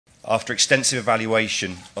After extensive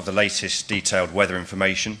evaluation of the latest detailed weather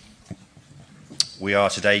information, we are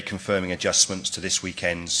today confirming adjustments to this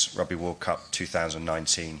weekend's Rugby World Cup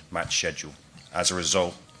 2019 match schedule as a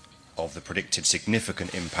result of the predicted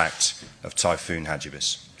significant impact of Typhoon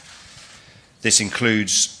Hagibis. This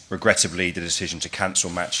includes, regrettably, the decision to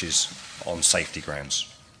cancel matches on safety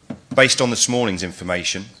grounds. Based on this morning's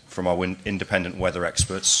information from our independent weather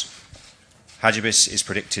experts, Hagibis is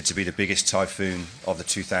predicted to be the biggest typhoon of the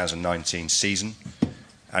 2019 season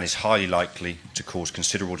and is highly likely to cause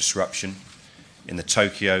considerable disruption in the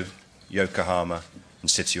Tokyo, Yokohama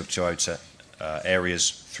and City of Toyota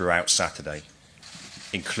areas throughout Saturday,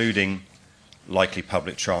 including likely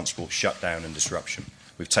public transport shutdown and disruption.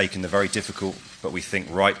 We've taken the very difficult but we think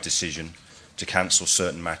right decision to cancel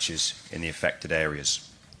certain matches in the affected areas.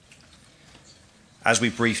 As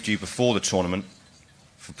we briefed you before the tournament,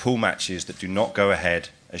 for pool matches that do not go ahead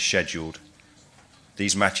as scheduled,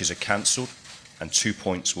 these matches are cancelled and 2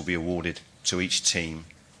 points will be awarded to each team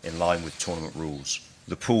in line with tournament rules.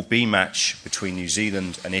 The Pool B match between New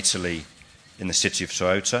Zealand and Italy in the city of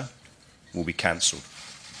Toyota will be cancelled.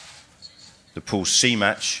 The Pool C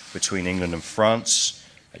match between England and France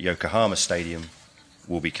at Yokohama Stadium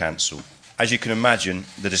will be cancelled. As you can imagine,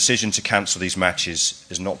 the decision to cancel these matches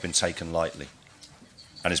has not been taken lightly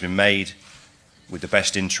and has been made with the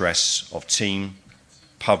best interests of team,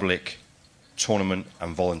 public, tournament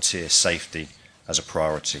and volunteer safety as a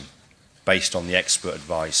priority, based on the expert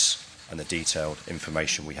advice and the detailed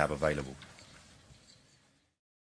information we have available.